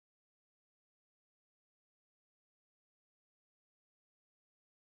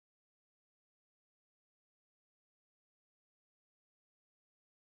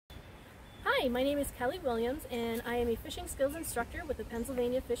Hi, my name is Kelly Williams and I am a fishing skills instructor with the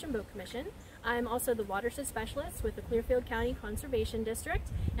Pennsylvania Fish and Boat Commission. I'm also the watershed specialist with the Clearfield County Conservation District,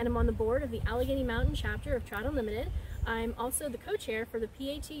 and I'm on the board of the Allegheny Mountain chapter of Trout Unlimited. I'm also the co-chair for the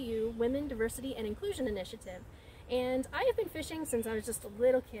PATU Women Diversity and Inclusion Initiative. And I have been fishing since I was just a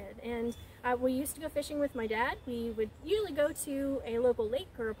little kid, and we used to go fishing with my dad. We would usually go to a local lake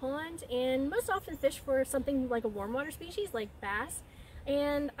or a pond and most often fish for something like a warm water species like bass.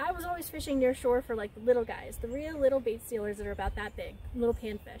 And I was always fishing near shore for like the little guys, the real little bait stealers that are about that big, little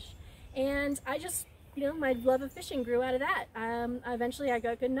panfish. And I just, my love of fishing grew out of that. Eventually I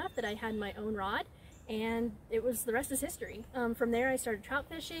got good enough that I had my own rod, and the rest is history. From there I started trout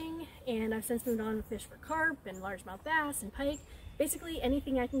fishing, and I've since moved on to fish for carp and largemouth bass and pike, basically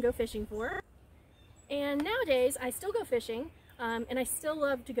anything I can go fishing for. And nowadays I still go fishing, and I still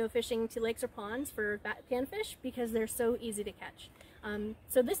love to go fishing to lakes or ponds for panfish because they're so easy to catch.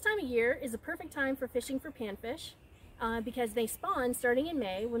 So this time of year is a perfect time for fishing for panfish because they spawn starting in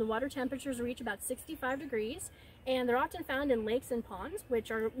May when the water temperatures reach about 65 degrees, and they're often found in lakes and ponds,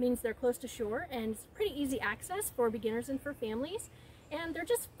 which means they're close to shore and it's pretty easy access for beginners and for families, and they're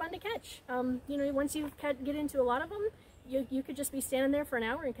just fun to catch. Once you get into a lot of them, you could just be standing there for an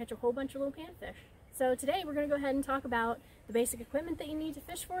hour and catch a whole bunch of little panfish. So today we're going to go ahead and talk about the basic equipment that you need to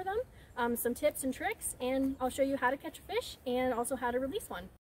fish for them, some tips and tricks, and I'll show you how to catch a fish and also how to release one.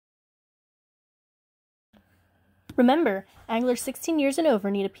 Remember, anglers 16 years and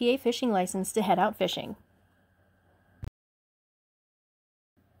over need a PA fishing license to head out fishing.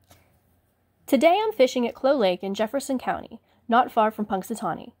 Today I'm fishing at Cloe Lake in Jefferson County, not far from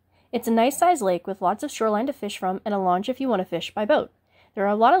Punxsutawney. It's a nice sized lake with lots of shoreline to fish from and a launch if you want to fish by boat. There are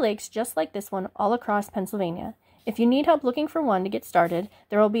a lot of lakes just like this one all across Pennsylvania. If you need help looking for one to get started,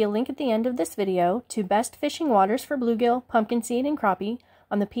 there will be a link at the end of this video to best fishing waters for bluegill, pumpkin seed, and crappie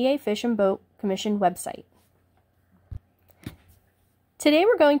on the PA Fish and Boat Commission website. Today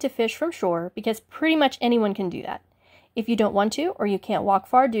we're going to fish from shore because pretty much anyone can do that. If you don't want to or you can't walk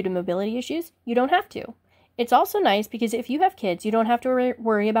far due to mobility issues, you don't have to. It's also nice because if you have kids, you don't have to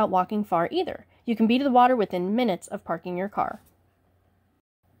worry about walking far either. You can be to the water within minutes of parking your car.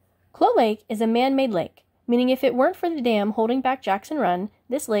 Cloe Lake is a man-made lake, meaning if it weren't for the dam holding back Jackson Run,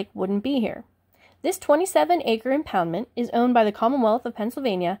 this lake wouldn't be here. This 27-acre impoundment is owned by the Commonwealth of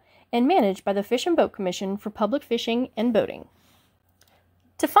Pennsylvania and managed by the Fish and Boat Commission for public fishing and boating.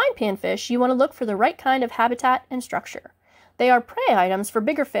 To find panfish, you want to look for the right kind of habitat and structure. They are prey items for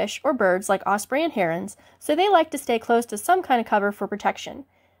bigger fish or birds like osprey and herons, so they like to stay close to some kind of cover for protection.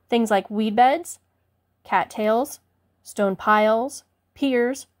 Things like weed beds, cattails, stone piles,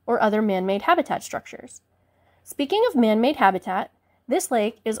 piers, or other man-made habitat structures. Speaking of man-made habitat, this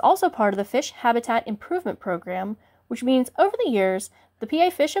lake is also part of the Fish Habitat Improvement Program, which means over the years, the PA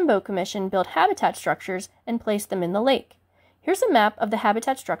Fish and Boat Commission built habitat structures and placed them in the lake. Here's a map of the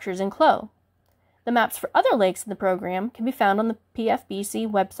habitat structures in Cloe. The maps for other lakes in the program can be found on the PFBC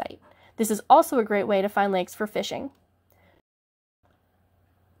website. This is also a great way to find lakes for fishing.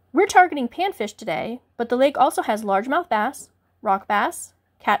 We're targeting panfish today, but the lake also has largemouth bass, rock bass,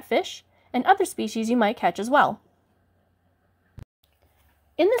 catfish, and other species you might catch as well.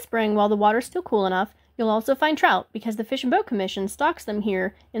 In the spring, while the water's still cool enough, you'll also find trout because the Fish and Boat Commission stocks them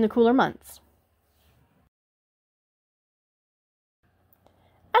here in the cooler months.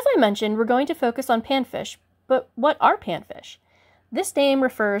 As I mentioned, we're going to focus on panfish, but what are panfish? This name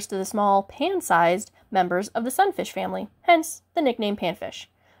refers to the small pan-sized members of the sunfish family, hence the nickname panfish.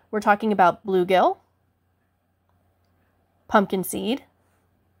 We're talking about bluegill, pumpkin seed,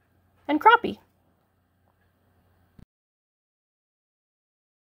 and crappie.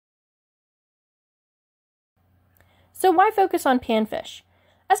 So why focus on panfish?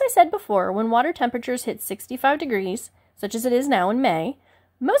 As I said before, when water temperatures hit 65 degrees, such as it is now in May,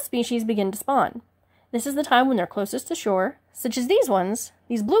 most species begin to spawn. This is the time when they're closest to shore, such as these ones,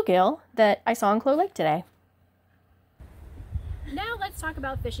 these bluegill that I saw in Cloe Lake today. Now let's talk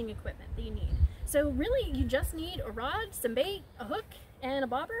about fishing equipment that you need. So really you just need a rod, some bait, a hook, and a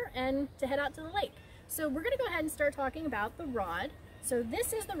bobber, and to head out to the lake. So we're going to go ahead and start talking about the rod. So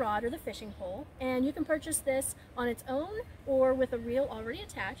this is the rod or the fishing pole, and you can purchase this on its own or with a reel already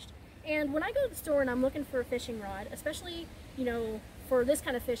attached. And when I go to the store and I'm looking for a fishing rod, especially, for this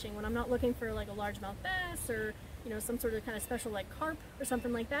kind of fishing, when I'm not looking for like a largemouth bass or, some sort of kind of special like carp or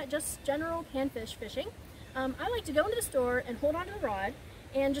something like that, just general panfish fishing, I like to go into the store and hold onto the rod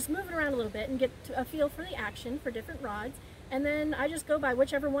and just move it around a little bit and get a feel for the action for different rods. And then I just go by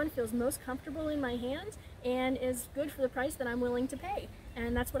whichever one feels most comfortable in my hands and is good for the price that I'm willing to pay.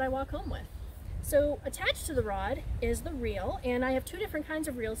 And that's what I walk home with. So attached to the rod is the reel, and I have two different kinds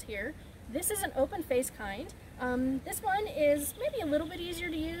of reels here. This is an open face kind. This one is maybe a little bit easier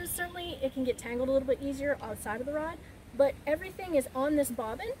to use. Certainly it can get tangled a little bit easier outside of the rod, but everything is on this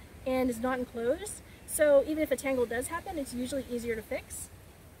bobbin and is not enclosed. So even if a tangle does happen, it's usually easier to fix.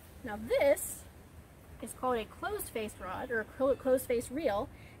 Now this is called a closed face rod, or a closed face reel,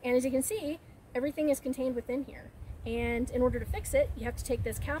 and as you can see, everything is contained within here. And in order to fix it, you have to take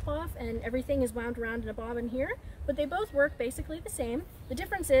this cap off, and everything is wound around in a bobbin here, but they both work basically the same. The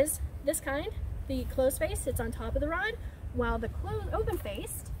difference is this kind, the closed face, sits on top of the rod, while the open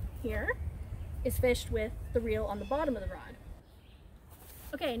face here is fished with the reel on the bottom of the rod.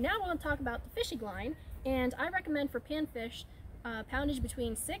 Okay, now I want to talk about the fishing line, and I recommend for panfish poundage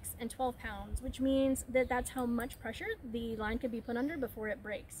between 6 and 12 pounds, which means that that's how much pressure the line can be put under before it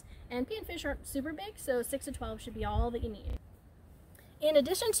breaks. And panfish aren't super big, so 6 to 12 should be all that you need. In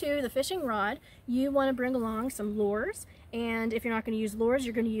addition to the fishing rod, you want to bring along some lures, and if you're not going to use lures,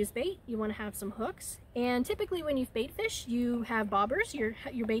 you're going to use bait. You want to have some hooks, and typically when you bait fish, you have bobbers.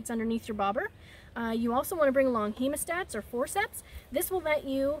 Your bait's underneath your bobber. You also want to bring along hemostats or forceps. This will let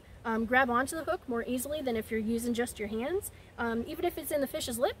you grab onto the hook more easily than if you're using just your hands. Even if it's in the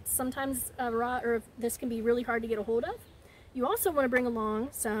fish's lip, sometimes a rod or this can be really hard to get a hold of. You also want to bring along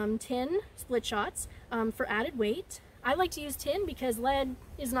some tin split shots for added weight. I like to use tin because lead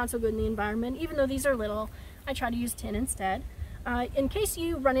is not so good in the environment. Even though these are little, I try to use tin instead. In case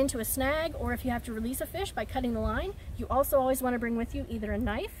you run into a snag or if you have to release a fish by cutting the line, you also always want to bring with you either a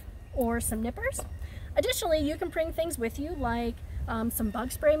knife or some nippers. Additionally, you can bring things with you like some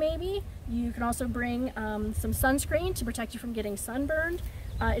bug spray maybe. You can also bring some sunscreen to protect you from getting sunburned.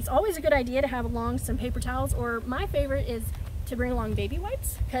 It's always a good idea to have along some paper towels, or my favorite is to bring along baby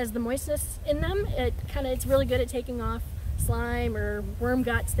wipes because the moistness in them, it's really good at taking off slime or worm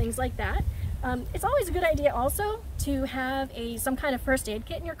guts, things like that. It's always a good idea also to have some kind of first aid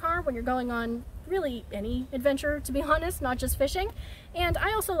kit in your car when you're going on really any adventure, to be honest, not just fishing. And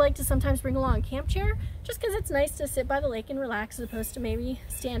I also like to sometimes bring along a camp chair just because it's nice to sit by the lake and relax as opposed to maybe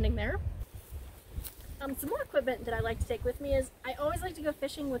standing there. Some more equipment that I like to take with me is I always like to go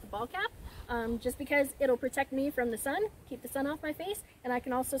fishing with a ball cap just because it'll protect me from the sun, keep the sun off my face, and I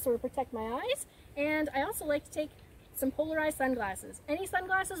can also sort of protect my eyes. And I also like to take some polarized sunglasses. Any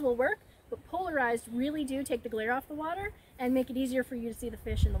sunglasses will work, but polarized really do take the glare off the water and make it easier for you to see the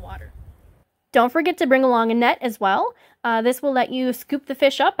fish in the water. Don't forget to bring along a net as well. This will let you scoop the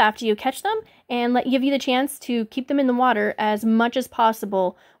fish up after you catch them and give you the chance to keep them in the water as much as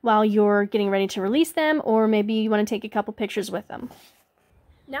possible while you're getting ready to release them, or maybe you want to take a couple pictures with them.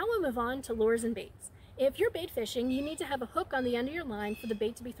 Now we'll move on to lures and baits. If you're bait fishing, you need to have a hook on the end of your line for the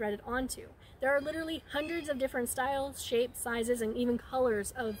bait to be threaded onto. There are literally hundreds of different styles, shapes, sizes, and even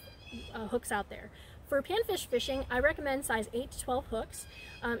colors of hooks out there. For panfish fishing, I recommend size 8 to 12 hooks.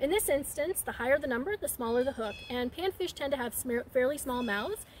 In this instance, the higher the number, the smaller the hook, and panfish tend to have fairly small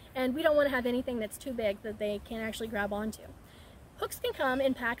mouths, and we don't want to have anything that's too big that they can't actually grab onto. Hooks can come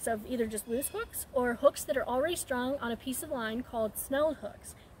in packs of either just loose hooks or hooks that are already strung on a piece of line called snelled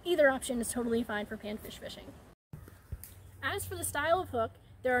hooks. Either option is totally fine for panfish fishing. As for the style of hook,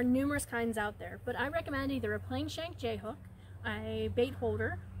 there are numerous kinds out there, but I recommend either a plain shank J hook, a bait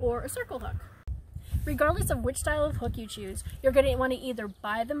holder, or a circle hook. Regardless of which style of hook you choose, you're going to want to either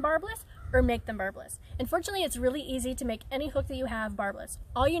buy them barbless or make them barbless. Unfortunately, it's really easy to make any hook that you have barbless.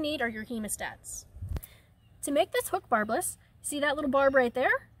 All you need are your hemostats. To make this hook barbless, see that little barb right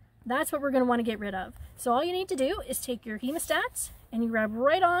there? That's what we're going to want to get rid of. So all you need to do is take your hemostats and you grab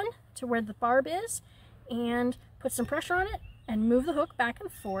right on to where the barb is and put some pressure on it and move the hook back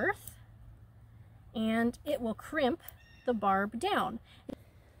and forth, and it will crimp the barb down.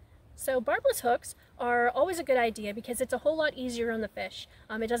 So barbless hooks are always a good idea because it's a whole lot easier on the fish.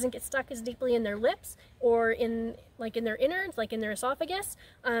 It doesn't get stuck as deeply in their lips or in their innards, like in their esophagus,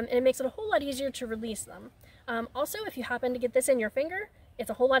 and it makes it a whole lot easier to release them. Also, if you happen to get this in your finger,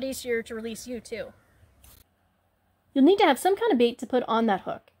 it's a whole lot easier to release you too. You'll need to have some kind of bait to put on that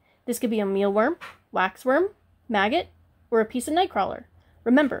hook. This could be a mealworm, waxworm, maggot, or a piece of nightcrawler.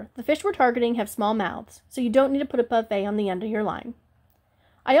 Remember, the fish we're targeting have small mouths, so you don't need to put a buffet on the end of your line.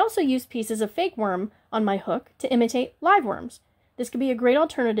 I also use pieces of fake worm on my hook to imitate live worms. This could be a great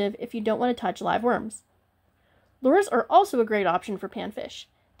alternative if you don't want to touch live worms. Lures are also a great option for panfish.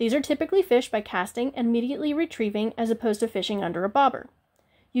 These are typically fished by casting and immediately retrieving as opposed to fishing under a bobber.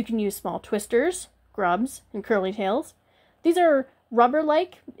 You can use small twisters, grubs, and curly tails. These are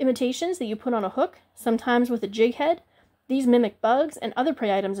rubber-like imitations that you put on a hook, sometimes with a jig head. These mimic bugs and other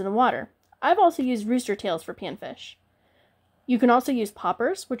prey items in the water. I've also used rooster tails for panfish. You can also use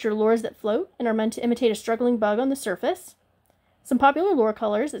poppers, which are lures that float and are meant to imitate a struggling bug on the surface. Some popular lure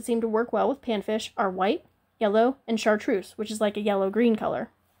colors that seem to work well with panfish are white, yellow, and chartreuse, which is like a yellow-green color.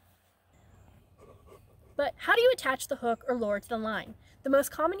 But how do you attach the hook or lure to the line? The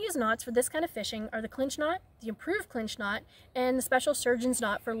most common used knots for this kind of fishing are the clinch knot, the improved clinch knot, and the special surgeon's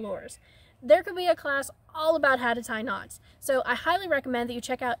knot for lures. There could be a class all about how to tie knots, so I highly recommend that you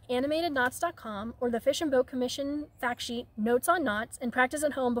check out animatedknots.com or the Fish and Boat Commission fact sheet, Notes on Knots, and practice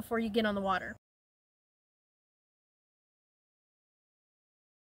at home before you get on the water.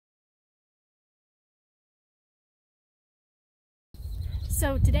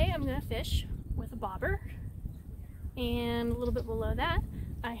 So today I'm going to fish with a bobber, and a little bit below that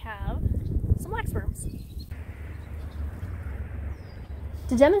I have some black sperms.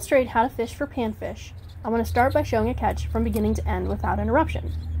 To demonstrate how to fish for panfish, I want to start by showing a catch from beginning to end without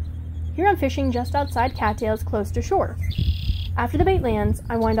interruption. Here I'm fishing just outside cattails close to shore. After the bait lands,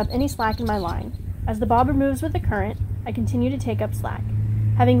 I wind up any slack in my line. As the bobber moves with the current, I continue to take up slack.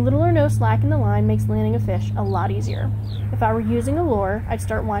 Having little or no slack in the line makes landing a fish a lot easier. If I were using a lure, I'd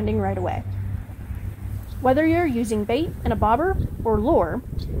start winding right away. Whether you're using bait and a bobber or lure,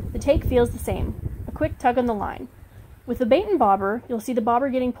 the take feels the same, a quick tug on the line. With the bait and bobber, you'll see the bobber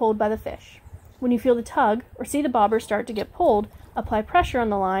getting pulled by the fish. When you feel the tug or see the bobber start to get pulled, apply pressure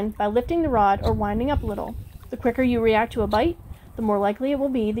on the line by lifting the rod or winding up a little. The quicker you react to a bite, the more likely it will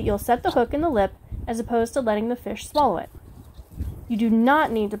be that you'll set the hook in the lip as opposed to letting the fish swallow it. You do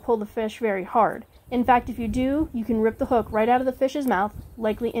not need to pull the fish very hard. In fact, if you do, you can rip the hook right out of the fish's mouth,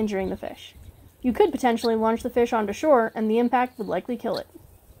 likely injuring the fish. You could potentially launch the fish onto shore, and the impact would likely kill it.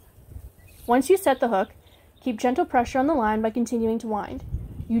 Once you set the hook, keep gentle pressure on the line by continuing to wind.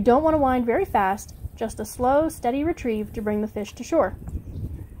 You don't want to wind very fast, just a slow, steady retrieve to bring the fish to shore.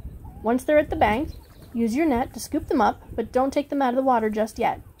 Once they're at the bank, use your net to scoop them up, but don't take them out of the water just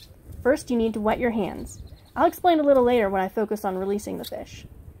yet. First, you need to wet your hands. I'll explain a little later when I focus on releasing the fish.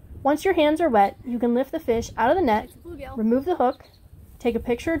 Once your hands are wet, you can lift the fish out of the net, remove the hook, take a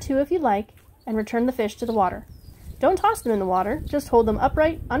picture or two if you'd like, and return the fish to the water. Don't toss them in the water, just hold them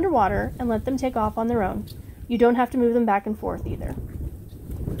upright underwater and let them take off on their own. You don't have to move them back and forth either.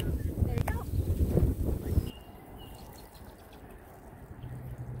 There you go.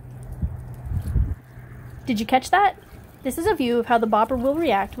 Did you catch that? This is a view of how the bobber will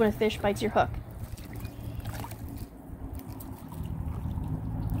react when a fish bites your hook.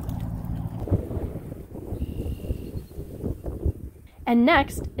 And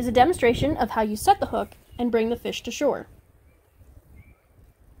next is a demonstration of how you set the hook and bring the fish to shore.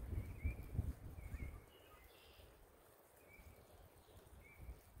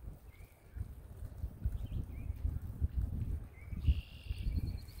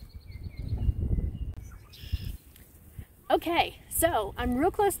 Okay, so I'm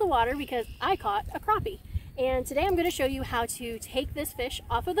real close to the water because I caught a crappie. And today I'm going to show you how to take this fish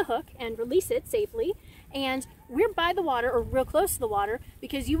off of the hook and release it safely. And we're by the water, or real close to the water,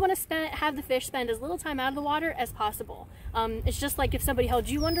 because you want to have the fish spend as little time out of the water as possible. It's just like if somebody held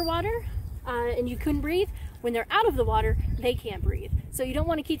you underwater and you couldn't breathe. When they're out of the water, they can't breathe. So you don't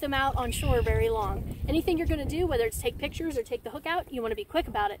want to keep them out on shore very long. Anything you're going to do, whether it's take pictures or take the hook out, you want to be quick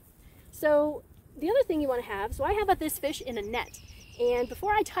about it. So the other thing you want to have, so I have this fish in a net. And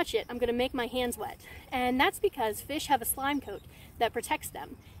before I touch it, I'm going to make my hands wet. And that's because fish have a slime coat that protects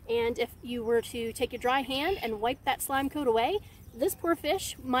them. And if you were to take your dry hand and wipe that slime coat away, this poor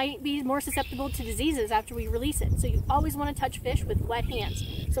fish might be more susceptible to diseases after we release it. So you always want to touch fish with wet hands.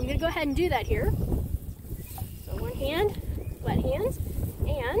 So I'm going to go ahead and do that here. So one hand, wet hands,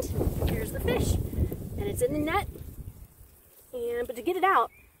 and here's the fish. And it's in the net. But to get it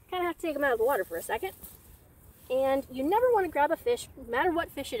out, you kind of have to take them out of the water for a second. And you never want to grab a fish, no matter what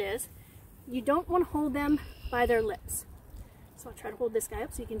fish it is. You don't want to hold them by their lips. So I'll try to hold this guy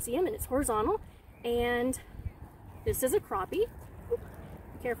up so you can see him, and it's horizontal. And this is a crappie. Be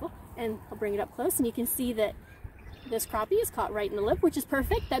careful. And I'll bring it up close, and you can see that this crappie is caught right in the lip, which is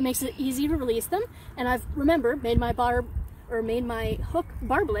perfect. That makes it easy to release them. And I've, remember, made my hook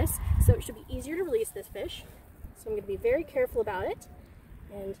barbless, so it should be easier to release this fish. So I'm going to be very careful about it.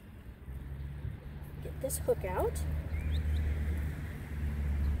 And get this hook out.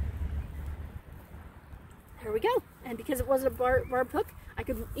 There we go. And because it wasn't a barbed hook, I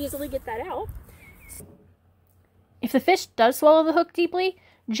could easily get that out. If the fish does swallow the hook deeply,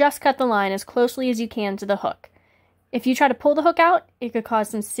 just cut the line as closely as you can to the hook. If you try to pull the hook out, it could cause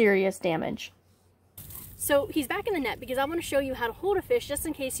some serious damage. So he's back in the net because I want to show you how to hold a fish just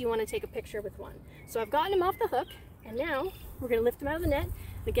in case you want to take a picture with one. So I've gotten him off the hook, and now we're going to lift him out of the net.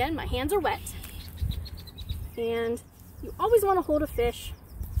 Again, my hands are wet. And you always want to hold a fish,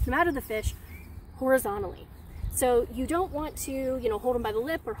 no matter the fish, horizontally. So you don't want to, you know, hold them by the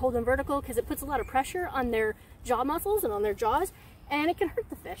lip or hold them vertical, because it puts a lot of pressure on their jaw muscles and on their jaws, and it can hurt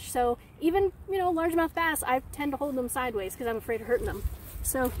the fish. So even, you know, largemouth bass, I tend to hold them sideways because I'm afraid of hurting them.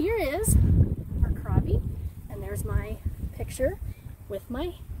 So here is our crappie, and there's my picture with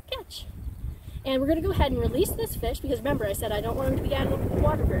my catch. And we're going to go ahead and release this fish, because remember I said I don't want him to be out of the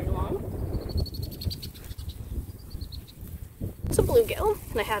water very long. It's a bluegill,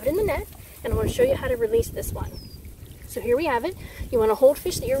 and I have it in the net, and I want to show you how to release this one. So here we have it. You want to hold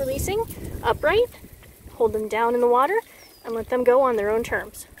fish that you're releasing upright, hold them down in the water, and let them go on their own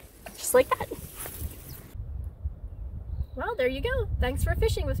terms. Just like that. Well, there you go. Thanks for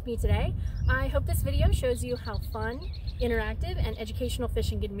fishing with me today. I hope this video shows you how fun, interactive, and educational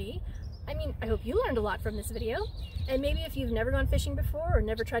fishing can be. I mean, I hope you learned a lot from this video. And maybe if you've never gone fishing before or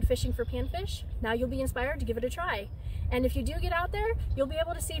never tried fishing for panfish, now you'll be inspired to give it a try. And if you do get out there, you'll be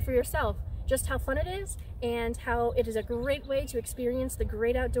able to see for yourself just how fun it is, and how it is a great way to experience the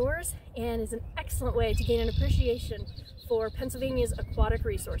great outdoors, and is an excellent way to gain an appreciation for Pennsylvania's aquatic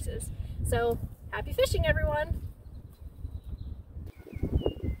resources. So, happy fishing, everyone!